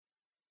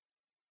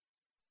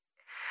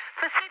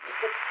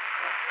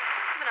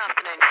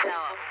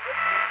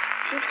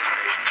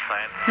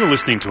You're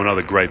listening to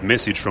another great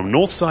message from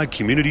Northside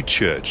Community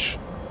Church.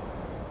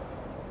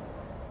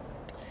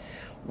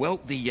 Well,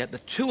 the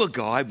tour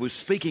guide was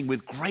speaking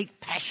with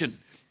great passion,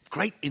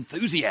 great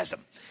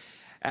enthusiasm,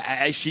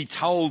 as she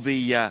told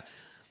the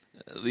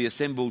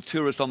assembled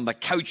tourists on the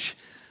coach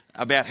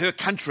about her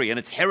country and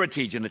its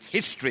heritage and its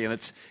history and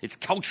its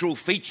cultural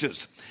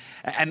features.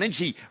 And then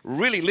she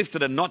really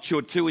lifted a notch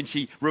or two and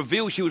she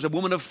revealed she was a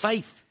woman of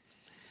faith.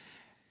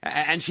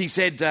 And she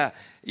said,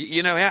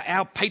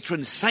 our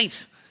patron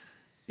saint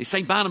is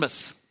St.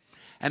 Barnabas.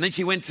 And then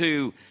she went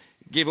to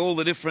give all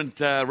the different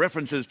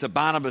references to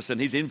Barnabas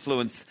and his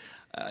influence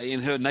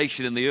in her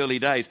nation in the early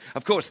days.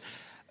 Of course,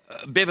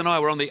 Bev and I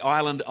were on the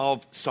island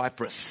of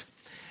Cyprus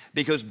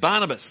because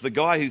Barnabas, the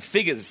guy who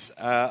figures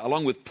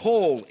along with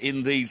Paul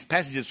in these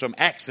passages from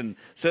Acts and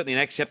certainly in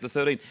Acts chapter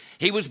 13,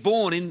 he was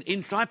born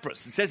in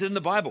Cyprus. It says it in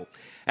the Bible.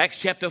 Acts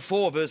chapter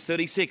 4, verse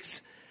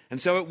 36. And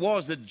so it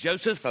was that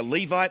Joseph, a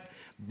Levite,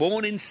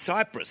 born in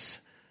Cyprus,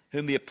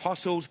 whom the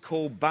apostles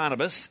called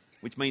Barnabas,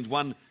 which means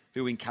one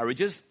who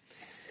encourages,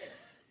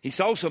 he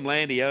sold some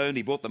land he owned,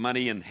 he bought the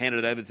money and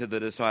handed it over to the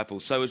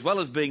disciples. So as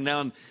well as being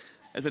known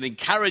as an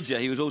encourager,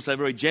 he was also a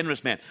very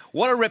generous man.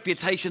 What a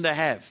reputation to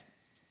have,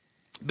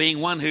 being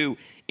one who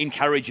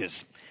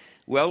encourages.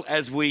 Well,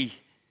 as we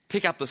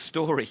pick up the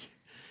story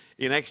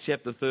in Acts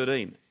chapter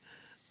 13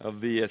 of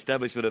the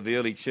establishment of the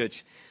early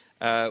church,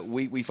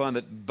 we find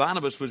that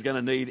Barnabas was going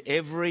to need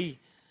every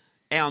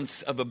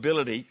ounce of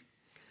ability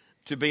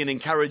to be an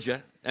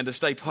encourager and to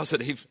stay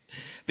positive,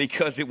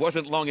 because it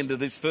wasn't long into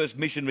this first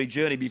missionary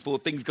journey before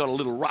things got a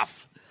little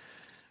rough.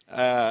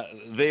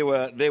 There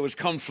was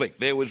conflict,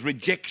 there was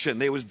rejection,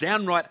 there was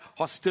downright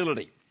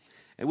hostility.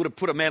 It would have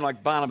put a man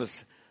like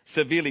Barnabas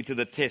severely to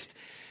the test.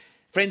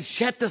 Friends,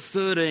 chapter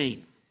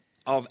 13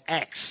 of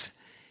Acts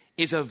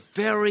is a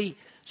very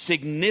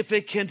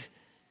significant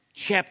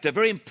chapter,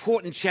 very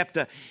important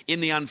chapter in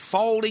the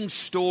unfolding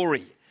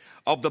story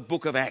of the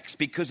book of Acts,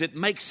 because it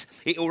marks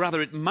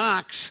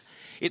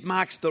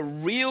the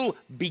real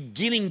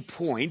beginning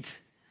point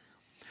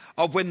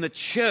of when the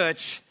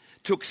church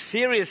took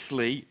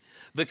seriously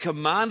the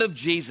command of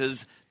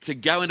Jesus to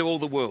go into all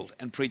the world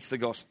and preach the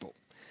gospel,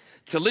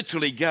 to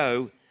literally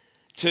go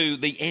to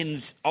the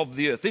ends of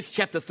the earth. This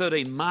chapter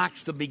 13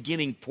 marks the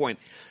beginning point.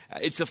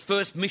 It's the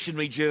first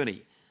missionary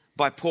journey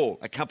by Paul,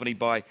 accompanied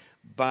by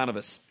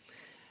Barnabas.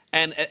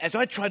 And as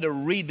I tried to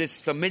read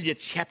this familiar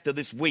chapter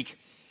this week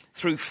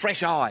through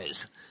fresh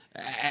eyes,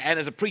 and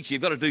as a preacher,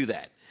 you've got to do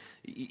that.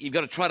 You've got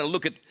to try to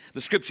look at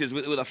the scriptures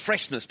with a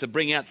freshness to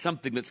bring out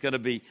something that's going to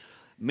be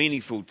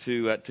meaningful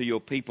to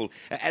your people.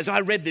 As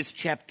I read this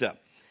chapter,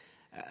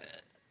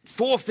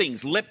 four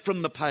things leapt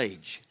from the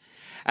page,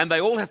 and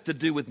they all have to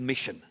do with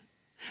mission.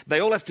 They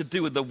all have to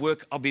do with the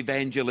work of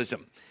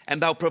evangelism,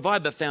 and they'll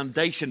provide the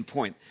foundation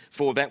point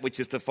for that which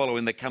is to follow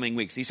in the coming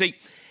weeks. You see,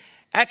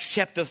 Acts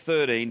chapter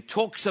 13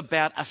 talks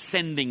about a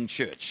sending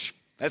church.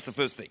 That's the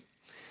first thing.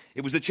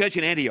 It was the church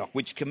in Antioch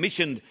which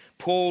commissioned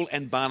Paul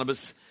and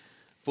Barnabas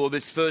for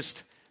this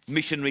first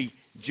missionary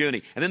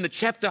journey. And then the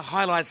chapter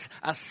highlights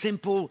a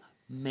simple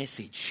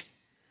message.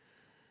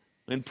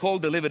 When Paul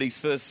delivered his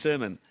first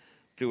sermon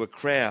to a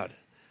crowd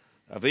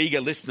of eager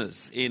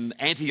listeners in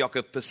Antioch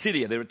of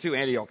Pisidia, there are two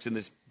Antiochs in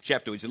this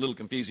chapter, which is a little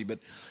confusing, but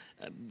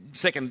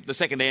the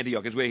second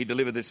Antioch is where he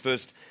delivered this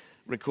first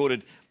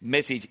recorded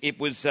message. It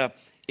was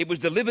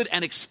delivered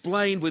and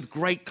explained with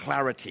great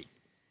clarity.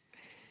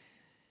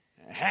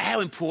 How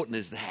important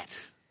is that?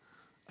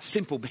 A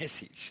simple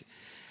message.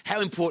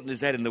 How important is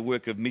that in the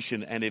work of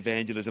mission and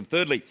evangelism?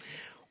 Thirdly,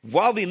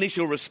 while the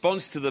initial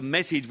response to the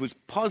message was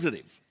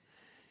positive,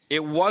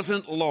 it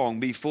wasn't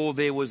long before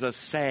there was a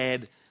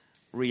sad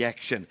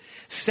reaction.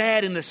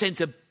 Sad in the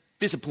sense of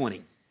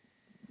disappointing,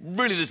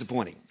 really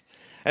disappointing.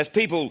 As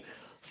people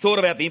thought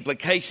about the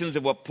implications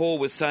of what Paul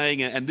was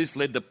saying, and this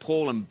led to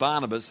Paul and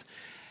Barnabas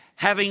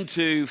having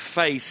to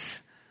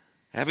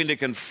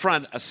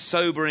confront a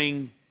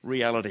sobering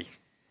reality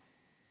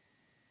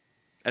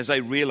as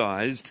they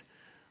realized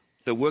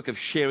the work of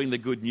sharing the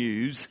good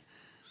news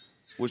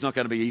was not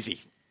going to be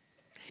easy.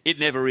 It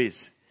never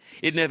is.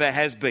 It never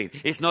has been.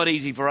 It's not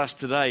easy for us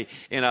today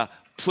in a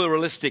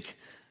pluralistic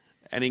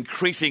and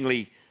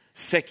increasingly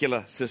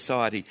secular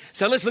society.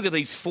 So let's look at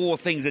these four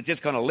things that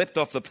just kind of leapt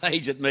off the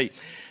page at me.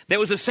 There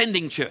was a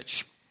sending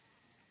church.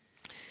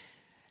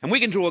 And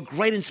we can draw a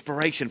great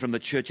inspiration from the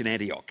church in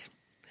Antioch.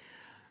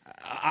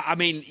 I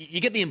mean, you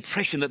get the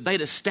impression that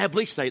they'd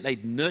established,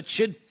 they'd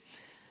nurtured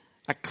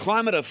a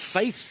climate of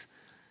faith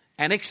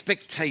and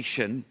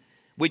expectation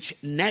which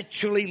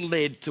naturally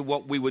led to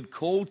what we would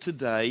call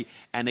today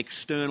an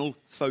external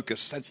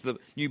focus. That's the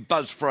new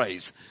buzz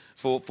phrase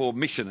for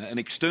mission, an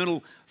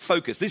external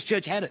focus. This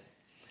church had it.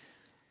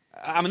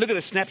 I mean, look at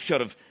a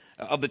snapshot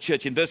of the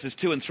church in verses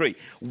 2 and 3.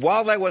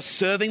 While they were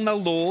serving the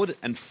Lord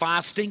and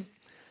fasting,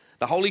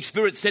 the Holy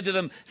Spirit said to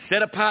them,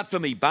 "Set apart for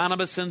me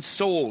Barnabas and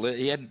Saul."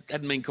 He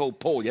hadn't been called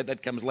Paul yet.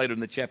 That comes later in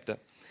the chapter.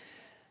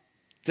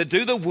 "To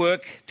do the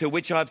work to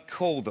which I've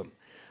called them."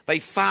 They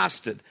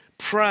fasted,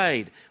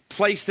 prayed,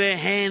 placed their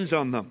hands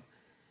on them,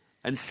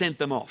 and sent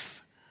them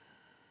off.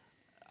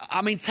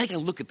 I mean, take a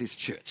look at this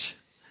church.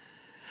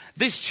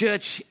 This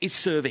church is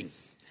serving.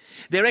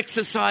 They're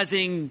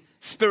exercising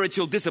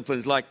spiritual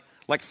disciplines like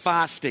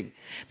fasting.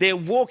 They're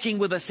walking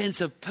with a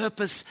sense of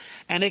purpose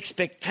and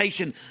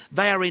expectation.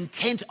 They are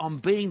intent on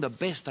being the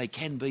best they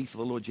can be for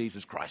the Lord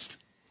Jesus Christ.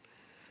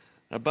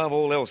 Above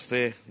all else,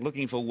 they're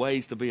looking for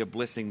ways to be a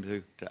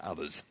blessing to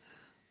others,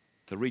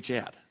 to reach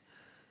out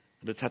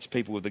and to touch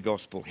people with the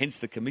gospel. Hence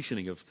the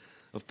commissioning of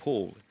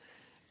Paul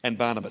and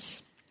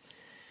Barnabas.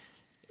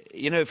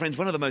 You know, friends,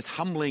 one of the most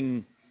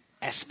humbling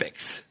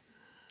aspects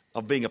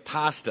of being a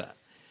pastor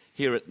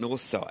here at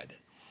Northside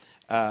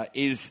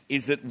is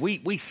that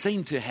we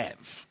seem to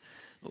have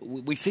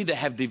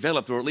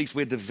developed, or at least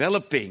we're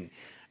developing,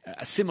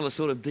 a similar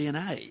sort of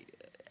DNA.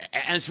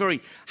 And it's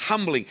very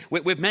humbling.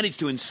 We've managed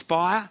to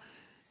inspire,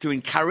 to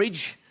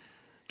encourage,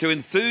 to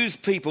enthuse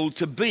people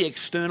to be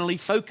externally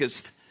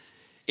focused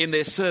in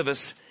their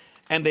service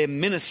and their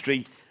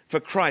ministry for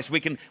Christ. We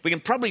can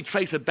probably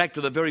trace it back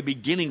to the very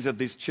beginnings of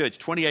this church,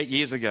 28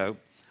 years ago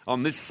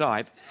on this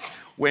site,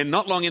 where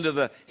not long into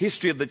the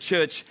history of the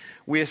church,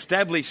 we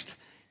established,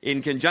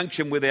 in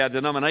conjunction with our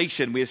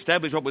denomination, we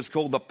established what was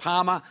called the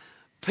Palmer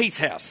Peace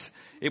House.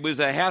 It was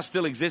a house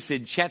still exists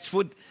in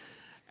Chatswood,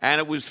 and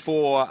it was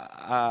for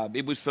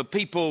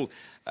people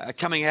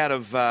coming out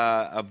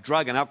of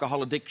drug and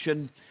alcohol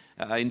addiction,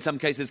 in some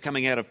cases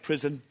coming out of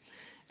prison.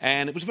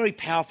 And it was a very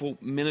powerful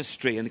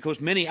ministry. And of course,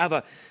 many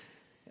other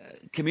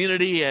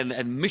community and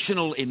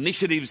missional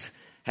initiatives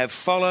have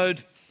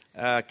followed,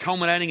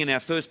 culminating in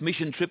our first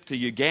mission trip to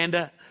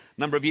Uganda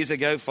a number of years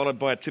ago, followed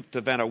by a trip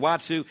to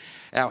Vanuatu,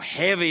 our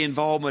heavy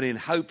involvement in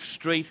Hope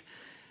Street,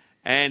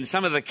 and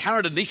some of the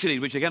current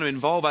initiatives which are going to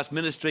involve us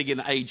ministering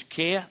in aged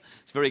care.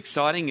 It's very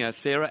exciting.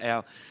 Sarah,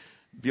 our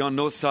Beyond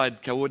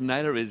Northside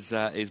coordinator,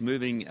 is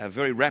moving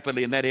very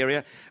rapidly in that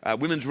area.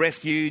 Women's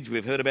Refuge,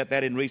 we've heard about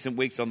that in recent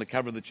weeks on the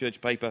cover of the church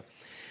paper.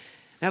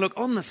 Now look,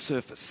 on the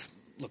surface,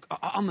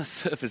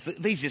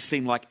 these just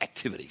seem like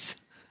activities.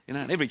 You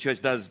know, every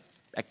church does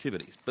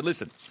activities. But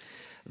listen,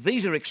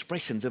 these are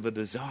expressions of a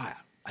desire,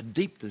 a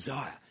deep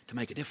desire to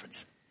make a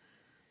difference.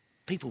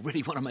 People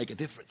really want to make a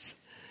difference.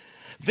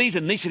 These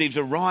initiatives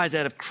arise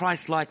out of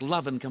Christ-like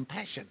love and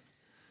compassion.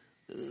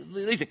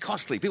 These are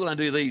costly. People don't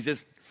do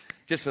these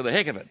just for the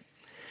heck of it.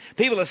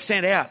 People are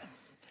sent out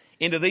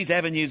into these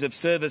avenues of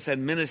service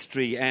and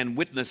ministry and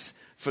witness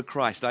for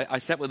Christ. I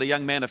sat with a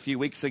young man a few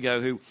weeks ago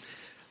who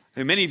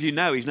many of you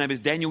know. His name is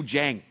Daniel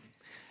Jang.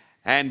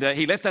 And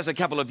he left us a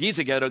couple of years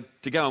ago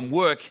to go and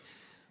work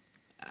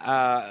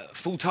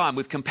full-time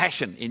with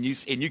Compassion in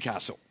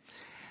Newcastle.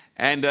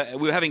 And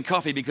we were having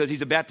coffee because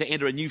he's about to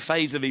enter a new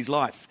phase of his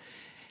life.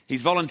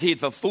 He's volunteered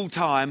for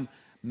full-time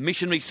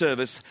missionary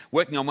service,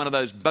 working on one of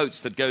those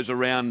boats that goes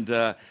around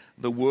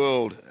the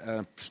world,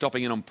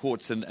 stopping in on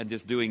ports and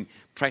just doing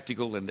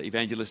practical and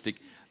evangelistic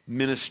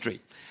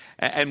ministry.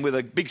 And with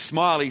a big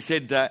smile, he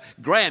said,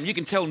 Graham, you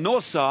can tell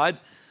Northside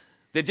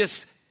they've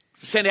just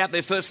sent out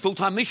their first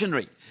full-time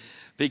missionary,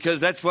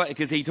 because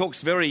he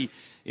talks very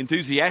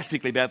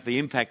enthusiastically about the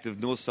impact of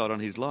Northside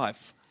on his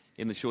life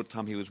in the short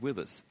time he was with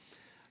us.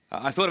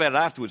 I thought about it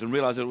afterwards and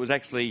realised that it was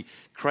actually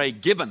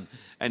Craig Gibbon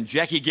and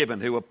Jackie Gibbon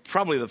who were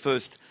probably the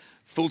first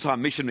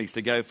full-time missionaries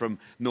to go from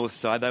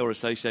Northside. They were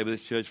associated with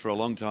this church for a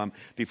long time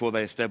before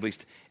they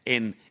established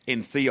in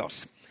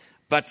Theos.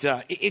 But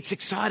it's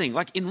exciting.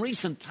 Like in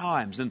recent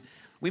times, and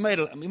we made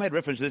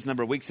reference to this a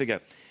number of weeks ago,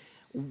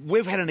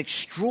 we've had an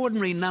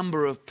extraordinary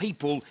number of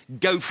people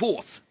go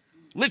forth,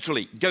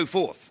 literally go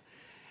forth,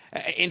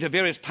 into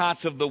various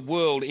parts of the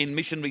world in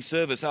missionary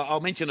service.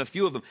 I'll mention a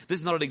few of them. This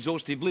is not an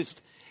exhaustive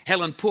list.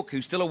 Helen Pook,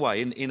 who's still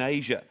away in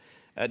Asia.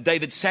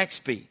 David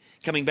Saxby,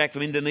 coming back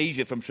from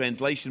Indonesia from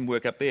translation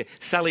work up there.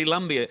 Sally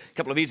Lumbia, a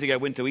couple of years ago,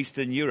 went to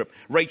Eastern Europe.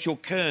 Rachel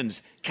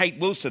Kearns, Kate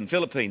Wilson,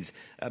 Philippines.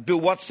 Bill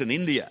Watson,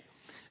 India.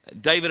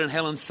 David and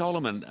Helen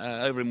Solomon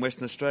over in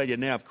Western Australia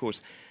now, of course.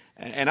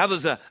 And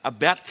others are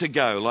about to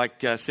go,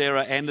 like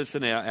Sarah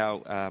Anderson,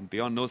 our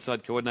Beyond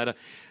Northside coordinator,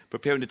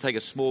 preparing to take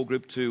a small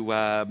group to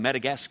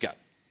Madagascar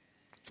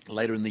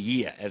later in the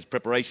year as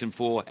preparation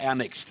for our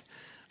next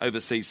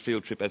overseas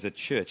field trip as a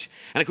church.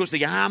 And of course,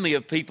 the army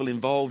of people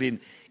involved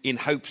in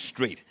Hope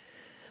Street.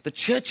 The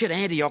church at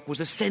Antioch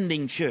was a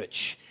sending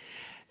church.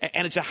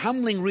 And it's a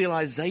humbling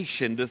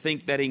realisation to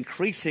think that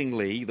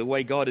increasingly, the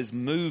way God is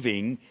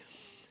moving,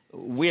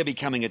 we're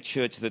becoming a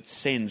church that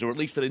sends, or at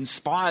least that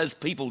inspires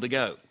people to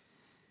go.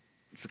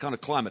 It's the kind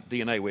of climate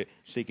DNA we're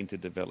seeking to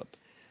develop.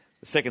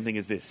 The second thing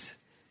is this.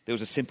 There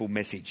was a simple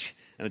message,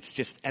 and it's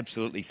just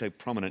absolutely so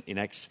prominent in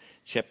Acts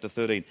chapter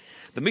 13.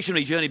 The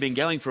missionary journey had been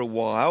going for a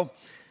while,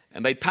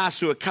 and they passed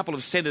through a couple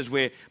of centres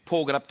where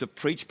Paul got up to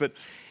preach, but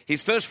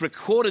his first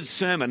recorded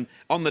sermon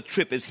on the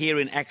trip is here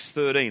in Acts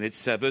 13.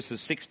 It's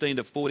verses 16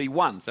 to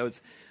 41, so it's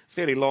a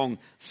fairly long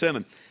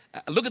sermon.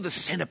 Look at the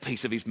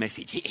centrepiece of his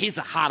message. Here's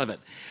the heart of it.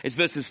 It's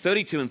verses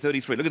 32 and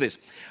 33. Look at this.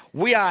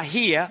 We are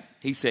here,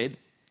 he said,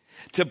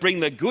 to bring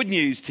the good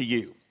news to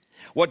you.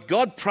 What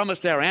God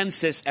promised our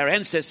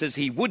ancestors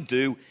he would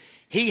do,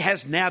 he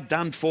has now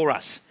done for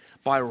us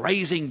by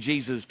raising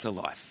Jesus to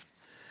life.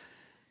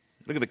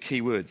 Look at the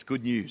key words,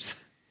 good news.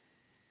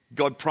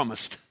 God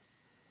promised.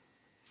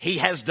 He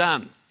has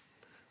done,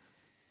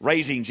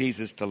 raising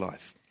Jesus to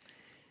life.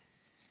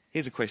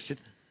 Here's a question.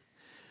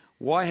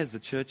 Why has the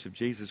Church of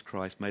Jesus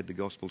Christ made the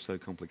gospel so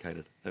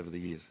complicated over the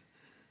years?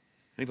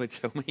 Anybody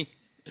tell me?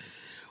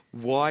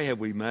 Why have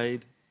we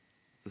made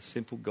the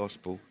simple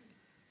gospel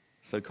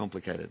so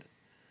complicated,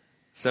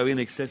 so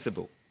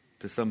inaccessible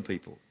to some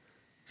people,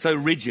 so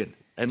rigid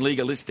and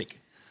legalistic?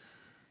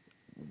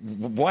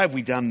 Why have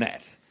we done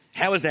that?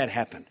 How has that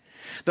happened?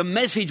 The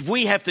message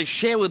we have to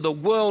share with the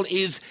world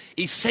is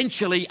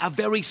essentially a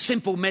very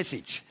simple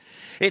message.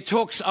 It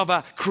talks of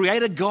a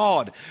creator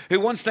God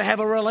who wants to have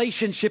a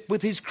relationship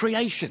with his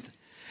creation.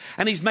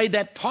 And he's made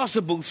that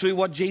possible through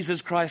what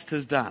Jesus Christ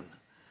has done.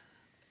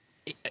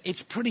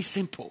 It's pretty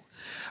simple.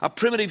 A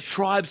primitive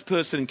tribes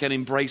person can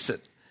embrace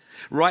it,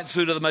 right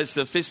through to the most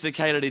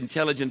sophisticated,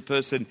 intelligent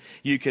person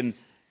you can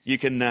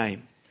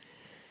name.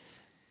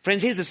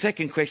 Friends, here's the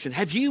second question.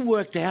 Have you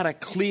worked out a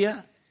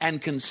clear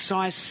and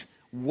concise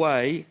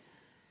way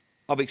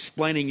of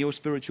explaining your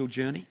spiritual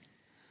journey?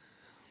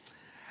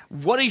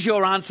 What is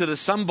your answer to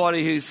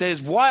somebody who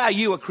says, why are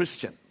you a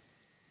Christian?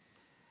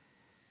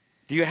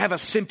 Do you have a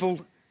simple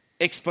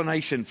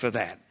explanation for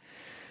that?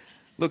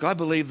 Look, I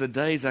believe the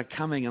days are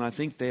coming, and I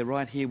think they're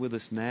right here with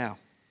us now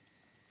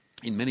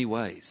in many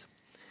ways,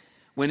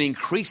 when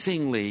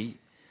increasingly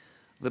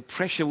the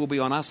pressure will be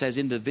on us as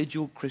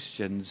individual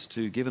Christians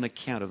to give an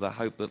account of the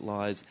hope that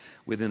lies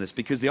within us,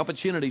 because the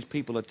opportunities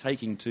people are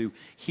taking to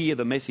hear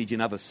the message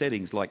in other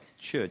settings like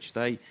church,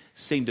 they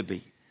seem to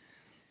be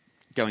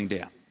going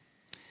down.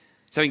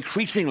 So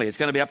increasingly it's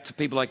going to be up to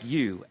people like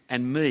you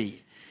and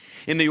me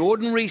in the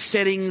ordinary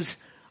settings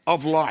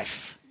of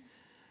life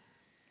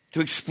to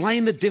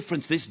explain the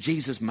difference this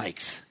Jesus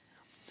makes.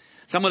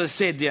 Someone has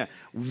said,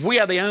 we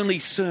are the only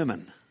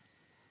sermon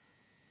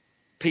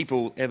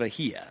people ever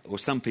hear, or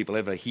some people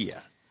ever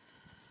hear.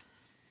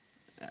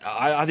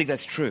 I think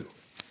that's true.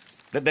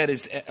 That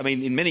is, I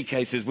mean, in many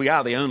cases, we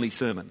are the only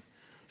sermon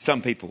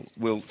some people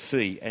will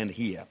see and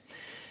hear.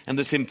 And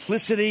the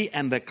simplicity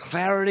and the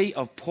clarity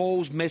of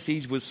Paul's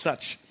message was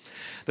such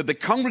that the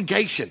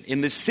congregation in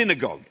this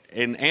synagogue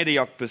in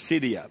Antioch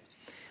Pisidia,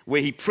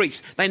 where he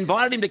preached, they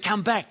invited him to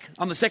come back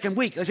on the second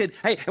week. They said,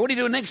 hey, what are you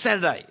doing next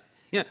Saturday?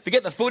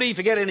 Forget the footy,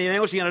 forget anything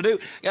else you're going to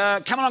do.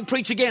 Come along,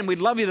 preach again. We'd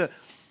love you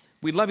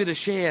to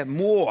share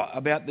more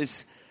about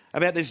this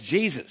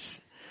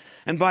Jesus.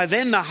 And by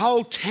then the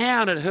whole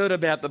town had heard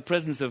about the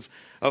presence of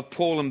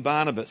Paul and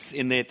Barnabas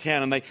in their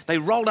town, and they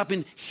rolled up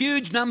in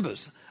huge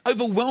numbers,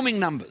 overwhelming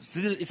numbers.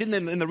 It's in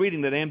the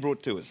reading that Anne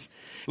brought to us.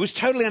 It was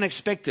totally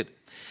unexpected.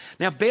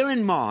 Now bear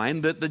in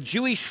mind that the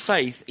Jewish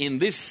faith in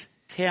this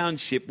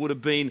township would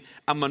have been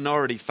a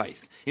minority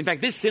faith. In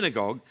fact, this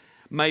synagogue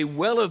may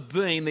well have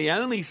been the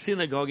only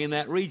synagogue in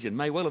that region,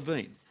 may well have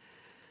been.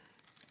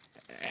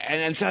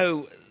 And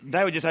so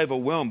they were just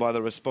overwhelmed by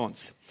the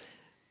response.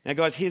 Now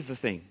guys, here's the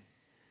thing.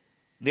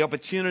 The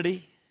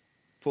opportunity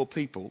for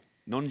people,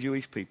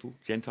 non-Jewish people,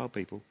 Gentile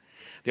people,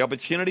 the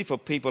opportunity for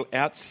people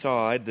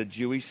outside the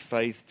Jewish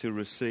faith to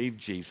receive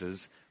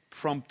Jesus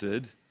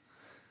prompted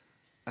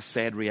a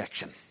sad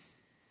reaction.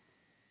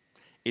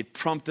 It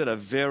prompted a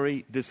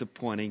very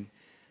disappointing,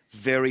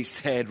 very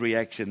sad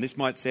reaction. This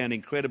might sound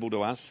incredible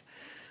to us,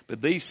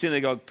 but these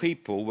synagogue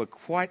people were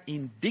quite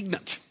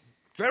indignant,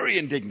 very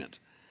indignant,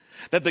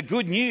 that the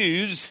good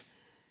news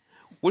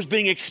was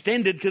being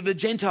extended to the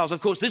Gentiles.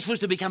 Of course, this was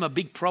to become a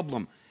big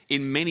problem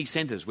in many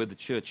centres where the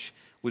church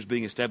was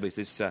being established.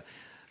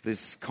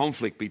 This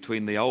conflict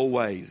between the old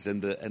ways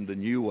and the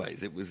new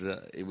ways. It was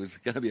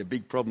going to be a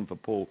big problem for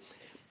Paul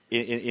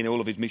in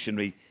all of his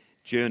missionary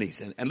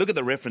journeys. And look at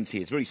the reference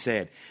here. It's very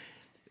sad.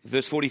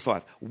 Verse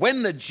 45.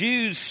 When the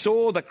Jews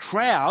saw the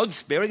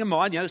crowds, bearing in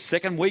mind,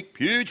 second week,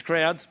 huge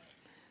crowds,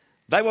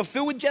 they were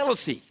filled with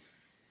jealousy.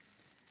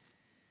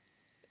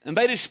 And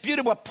they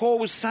disputed what Paul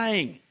was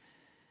saying.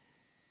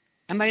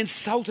 And they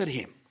insulted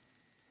him.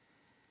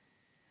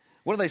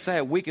 What do they say?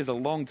 A week is a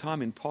long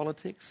time in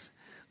politics?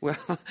 Well,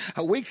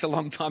 a week's a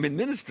long time in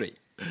ministry.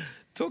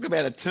 Talk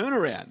about a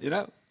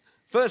turnaround,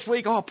 First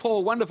week, oh,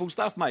 Paul, wonderful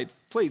stuff, mate.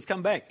 Please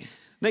come back.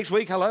 Next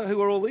week, hello,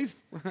 who are all these?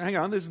 Hang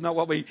on, this is not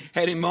what we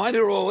had in mind.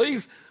 Who are all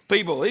these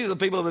people? These are the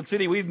people of the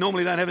city we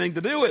normally don't have anything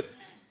to do with.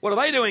 What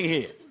are they doing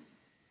here?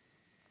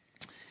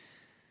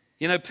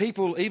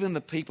 People, even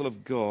the people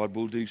of God,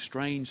 will do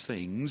strange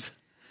things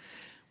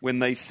when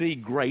they see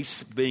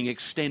grace being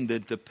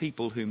extended to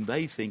people whom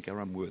they think are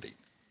unworthy.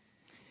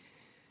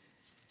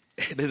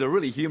 There's a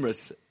really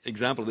humorous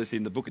example of this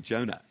in the book of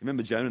Jonah.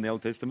 Remember Jonah in the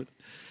Old Testament?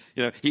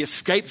 He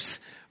escapes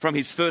from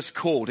his first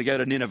call to go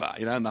to Nineveh,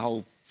 and the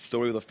whole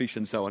story with the fish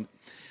and so on.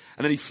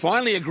 And then he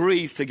finally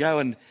agrees to go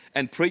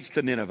and preach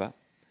to Nineveh.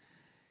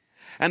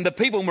 And the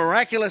people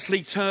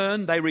miraculously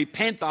turn, they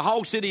repent, the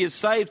whole city is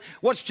saved.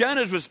 What's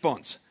Jonah's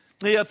response?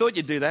 Yeah, I thought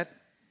you'd do that.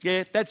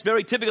 Yeah, that's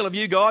very typical of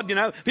you, God.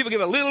 People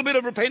give a little bit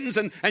of repentance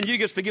and you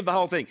just forgive the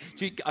whole thing.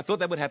 Gee, I thought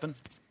that would happen.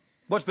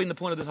 What's been the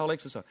point of this whole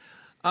exercise?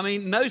 I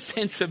mean, no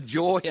sense of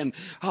joy and,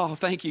 oh,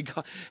 thank you,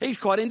 God. He's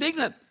quite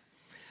indignant.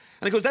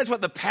 And of course, that's what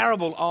the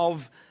parable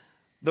of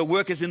the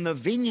workers in the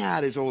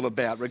vineyard is all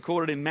about,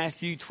 recorded in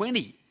Matthew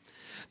 20.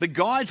 The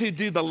guys who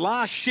do the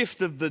last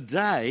shift of the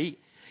day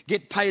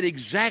get paid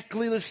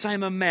exactly the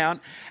same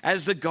amount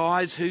as the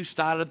guys who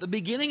started at the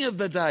beginning of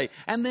the day.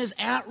 And there's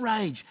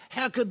outrage.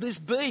 How could this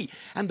be?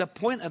 And the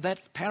point of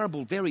that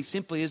parable, very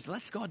simply, is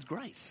that's God's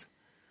grace.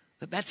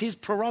 That's his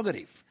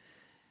prerogative.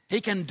 He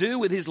can do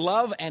with his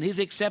love and his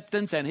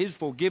acceptance and his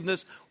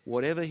forgiveness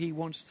whatever he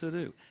wants to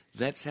do.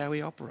 That's how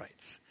he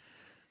operates.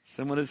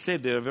 Someone has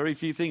said there are very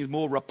few things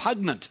more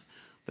repugnant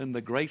than the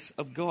grace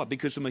of God,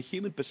 because from a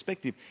human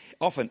perspective,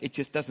 often it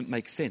just doesn't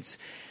make sense.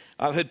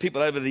 I've heard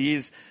people over the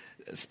years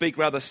speak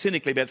rather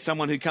cynically about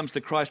someone who comes to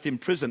Christ in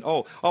prison.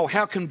 Oh,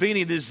 how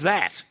convenient is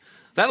that?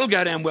 That'll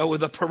go down well with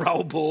the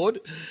parole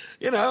board.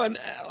 You know, and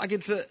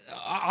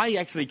I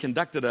actually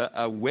conducted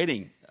a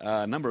wedding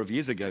a number of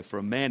years ago for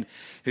a man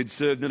who'd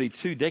served nearly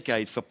 2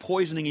 decades for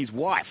poisoning his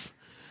wife.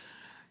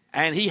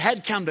 And he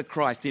had come to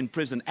Christ in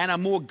prison, and a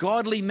more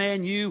godly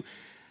man you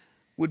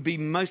would be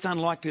most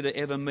unlikely to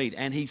ever meet,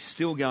 and he's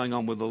still going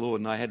on with the Lord.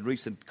 And I had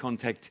recent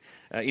contact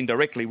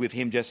indirectly with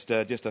him just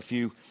a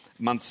few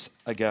months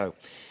ago.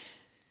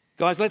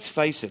 Guys, let's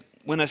face it,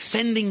 when a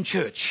sending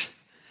church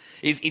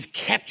is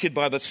captured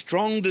by the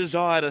strong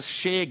desire to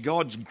share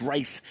God's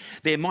grace,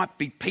 there might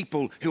be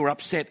people who are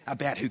upset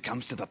about who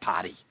comes to the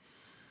party.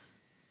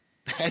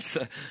 That's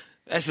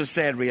a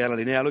sad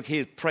reality. Now, look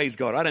here, praise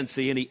God, I don't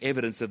see any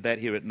evidence of that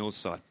here at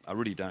Northside. I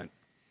really don't.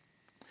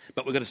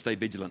 But we've got to stay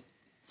vigilant.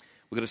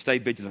 We've got to stay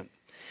vigilant.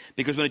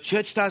 Because when a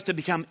church starts to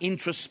become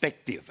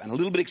introspective and a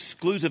little bit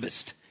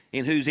exclusivist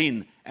in who's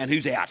in and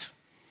who's out,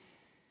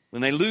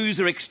 when they lose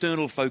their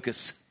external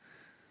focus,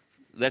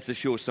 that's a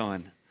sure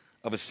sign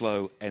of a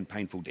slow and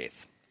painful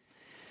death.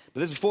 But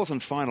there's a fourth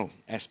and final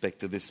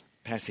aspect of this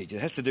passage.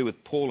 It has to do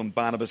with Paul and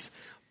Barnabas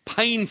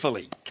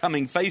painfully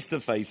coming face to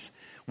face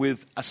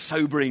with a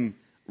sobering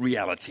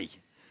reality.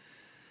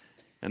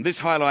 And this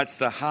highlights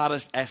the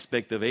hardest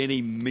aspect of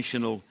any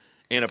missional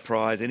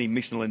enterprise, any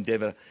missional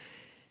endeavour.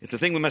 It's the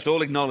thing we must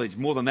all acknowledge.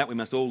 More than that, we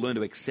must all learn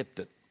to accept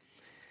it.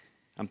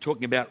 I'm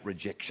talking about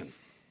rejection.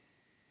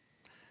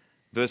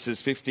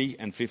 Verses 50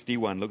 and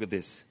 51, look at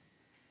this.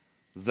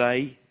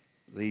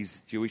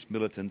 These Jewish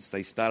militants,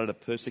 they started a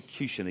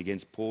persecution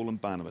against Paul and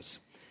Barnabas.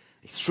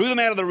 They threw them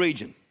out of the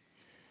region.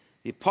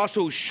 The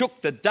apostles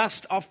shook the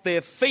dust off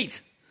their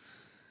feet.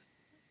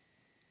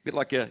 A bit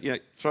like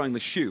throwing the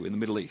shoe in the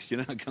Middle East,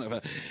 kind of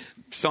a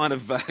sign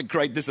of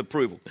great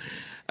disapproval.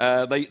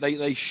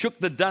 They shook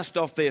the dust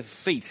off their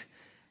feet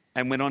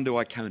and went on to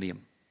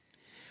Iconium.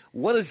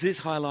 What does this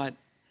highlight?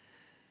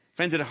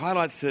 Friends, it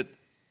highlights that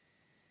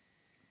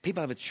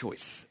people have a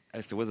choice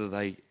as to whether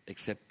they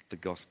accept the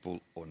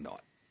gospel or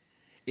not.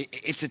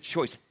 It's a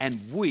choice,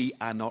 and we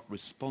are not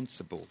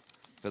responsible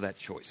for that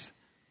choice.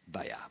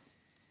 They are.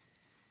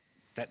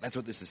 That's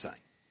what this is saying.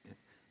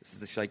 This is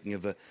the shaking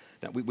of the...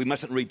 Now, we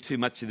mustn't read too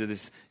much into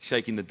this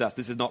shaking the dust.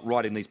 This is not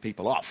writing these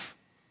people off.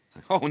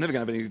 Oh, we're never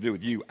going to have anything to do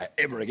with you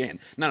ever again.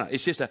 No,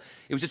 it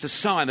was just a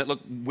sign that, look,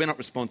 we're not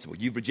responsible.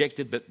 You've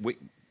rejected, but we're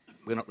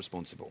not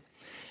responsible.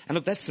 And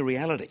look, that's the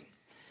reality.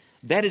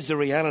 That is the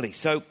reality.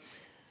 So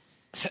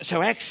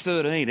Acts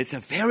 13, it's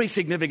a very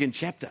significant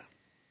chapter.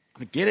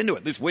 Get into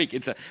it this week.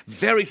 It's a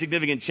very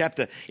significant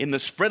chapter in the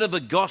spread of the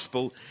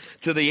gospel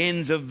to the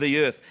ends of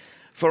the earth.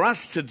 For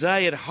us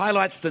today, it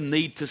highlights the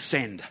need to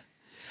send.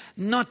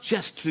 Not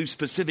just to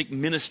specific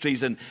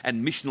ministries and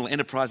missional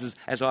enterprises,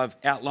 as I've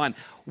outlined.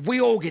 We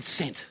all get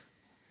sent.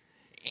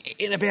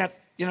 In about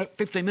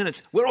 15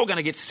 minutes, we're all going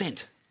to get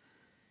sent.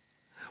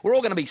 We're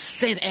all going to be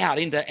sent out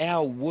into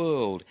our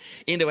world,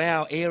 into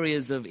our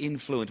areas of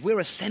influence. We're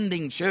a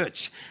sending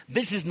church.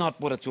 This is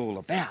not what it's all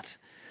about.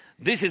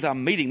 This is a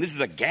meeting. This is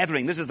a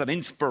gathering. This is an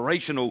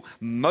inspirational,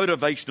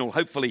 motivational,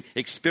 hopefully,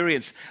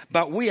 experience.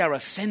 But we are a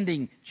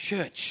sending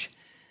church.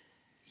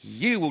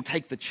 You will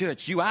take the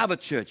church. You are the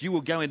church. You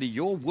will go into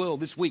your world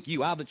this week.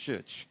 You are the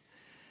church.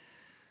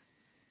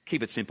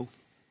 Keep it simple.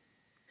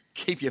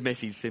 Keep your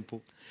message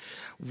simple.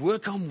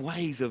 Work on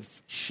ways of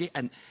share.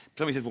 And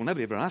somebody says, well,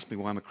 nobody ever asked me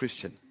why I'm a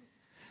Christian.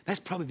 That's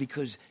probably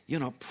because you're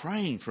not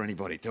praying for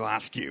anybody to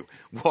ask you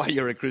why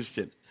you're a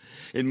Christian.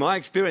 In my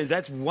experience,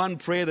 that's one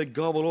prayer that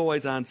God will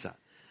always answer.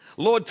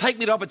 Lord, take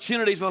me to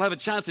opportunities where I'll have a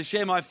chance to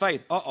share my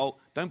faith.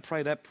 Don't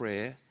pray that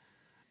prayer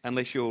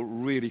unless you're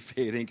really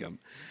fair income,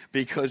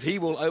 because he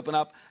will open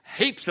up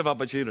heaps of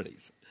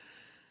opportunities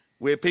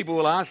where people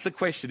will ask the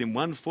question in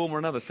one form or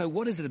another. So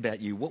what is it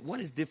about you? What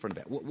is different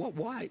about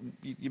why?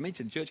 You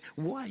mentioned church.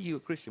 Why are you a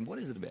Christian? What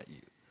is it about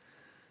you?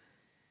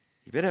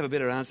 You better have a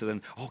better answer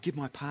than, give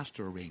my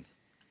pastor a ring.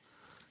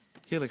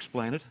 He'll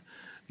explain it.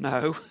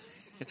 No.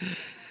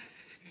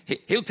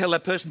 He'll tell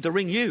that person to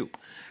ring you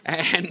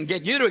and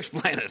get you to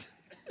explain it.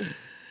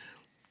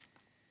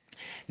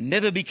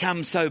 Never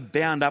become so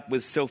bound up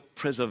with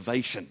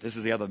self-preservation. This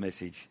is the other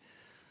message,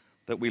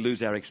 that we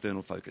lose our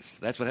external focus.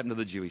 That's what happened to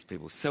the Jewish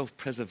people.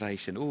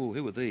 Self-preservation. Oh,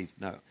 who are these?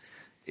 No,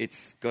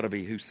 it's got to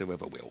be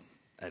whosoever will.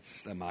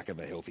 That's a mark of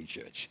a healthy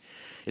church.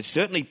 It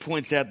certainly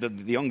points out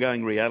the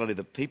ongoing reality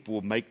that people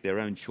will make their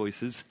own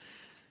choices,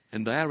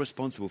 and they are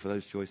responsible for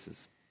those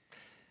choices.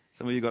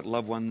 Some of you got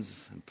loved ones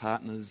and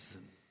partners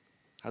and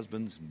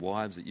husbands and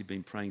wives that you've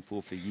been praying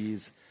for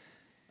years.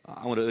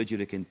 I want to urge you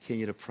to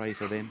continue to pray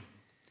for them.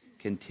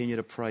 Continue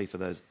to pray for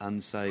those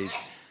unsaved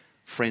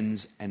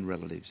friends and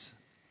relatives.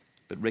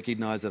 But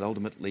recognise that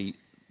ultimately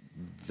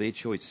their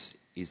choice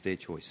is their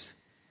choice.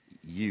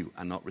 You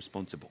are not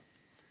responsible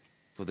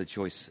for the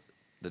choice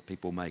that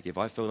people make. If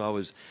I felt I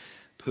was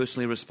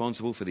personally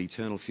responsible for the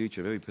eternal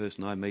future of every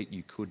person I meet,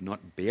 you could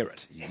not bear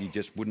it. You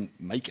just wouldn't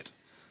make it.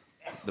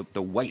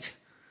 The weight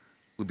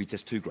would be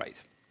just too great.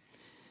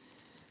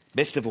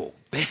 Best of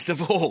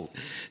all,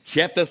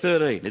 chapter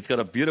 13, it's got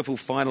a beautiful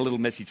final little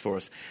message for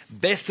us.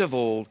 Best of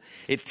all,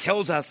 it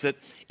tells us that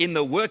in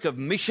the work of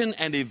mission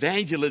and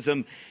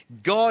evangelism,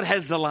 God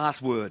has the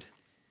last word.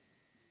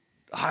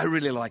 I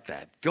really like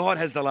that. God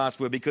has the last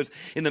word, because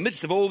in the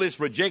midst of all this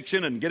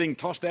rejection and getting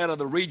tossed out of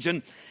the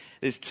region,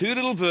 there's two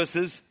little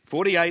verses,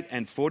 48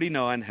 and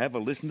 49. Have a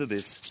listen to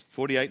this,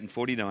 48 and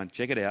 49.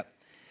 Check it out.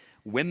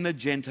 When the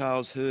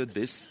Gentiles heard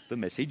this, the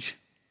message,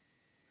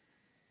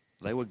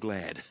 they were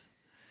glad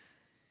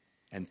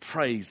and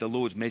praised the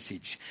Lord's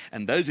message.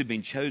 And those who'd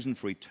been chosen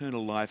for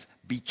eternal life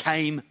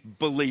became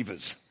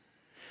believers.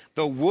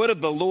 The word of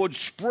the Lord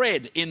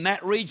spread in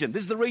that region.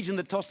 This is the region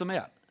that tossed them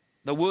out.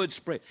 The word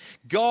spread.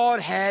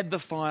 God had the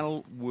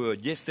final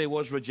word. Yes, there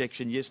was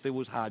rejection. Yes, there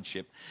was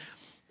hardship.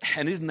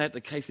 And isn't that the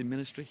case in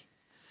ministry?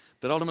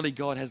 That ultimately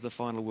God has the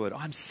final word.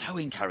 I'm so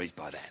encouraged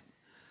by that.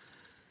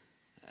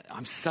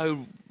 I'm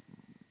so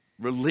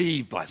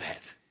relieved by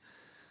that.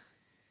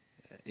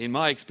 In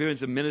my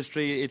experience of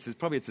ministry, it's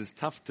as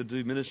tough to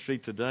do ministry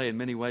today in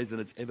many ways than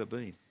it's ever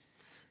been.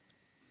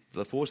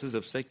 The forces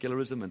of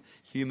secularism and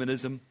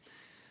humanism,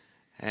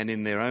 and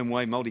in their own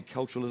way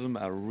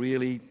multiculturalism, are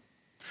really...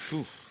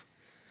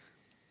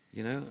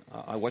 You know,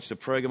 I watched a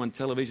program on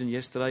television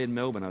yesterday in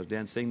Melbourne. I was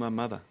down seeing my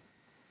mother.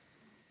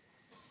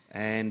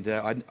 And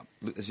I'd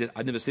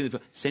never seen it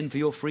before. Send for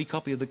your free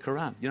copy of the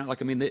Quran. You know,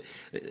 like, I mean,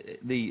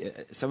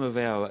 some of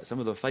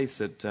the faiths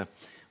that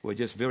were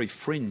just very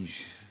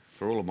fringe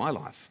for all of my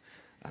life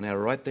are now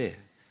right there.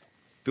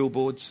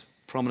 Billboards,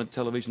 prominent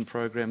television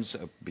programs,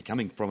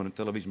 becoming prominent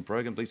television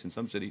programs, at least in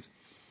some cities.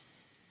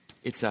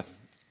 It's a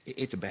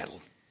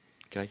battle,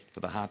 okay, for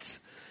the hearts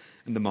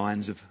and the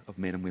minds of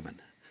men and women.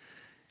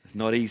 It's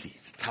not easy.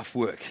 It's tough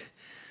work.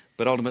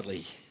 But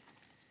ultimately,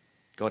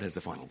 God has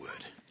the final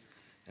word.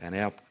 And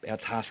our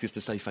task is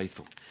to stay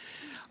faithful.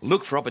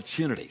 Look for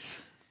opportunities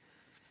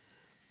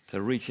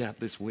to reach out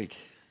this week.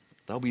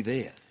 They'll be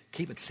there.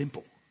 Keep it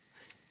simple.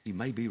 You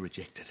may be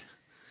rejected,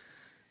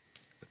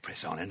 but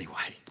press on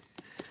anyway.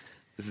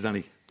 This is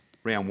only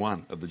round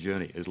one of the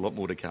journey. There's a lot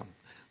more to come.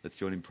 Let's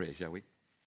join in prayer, shall we?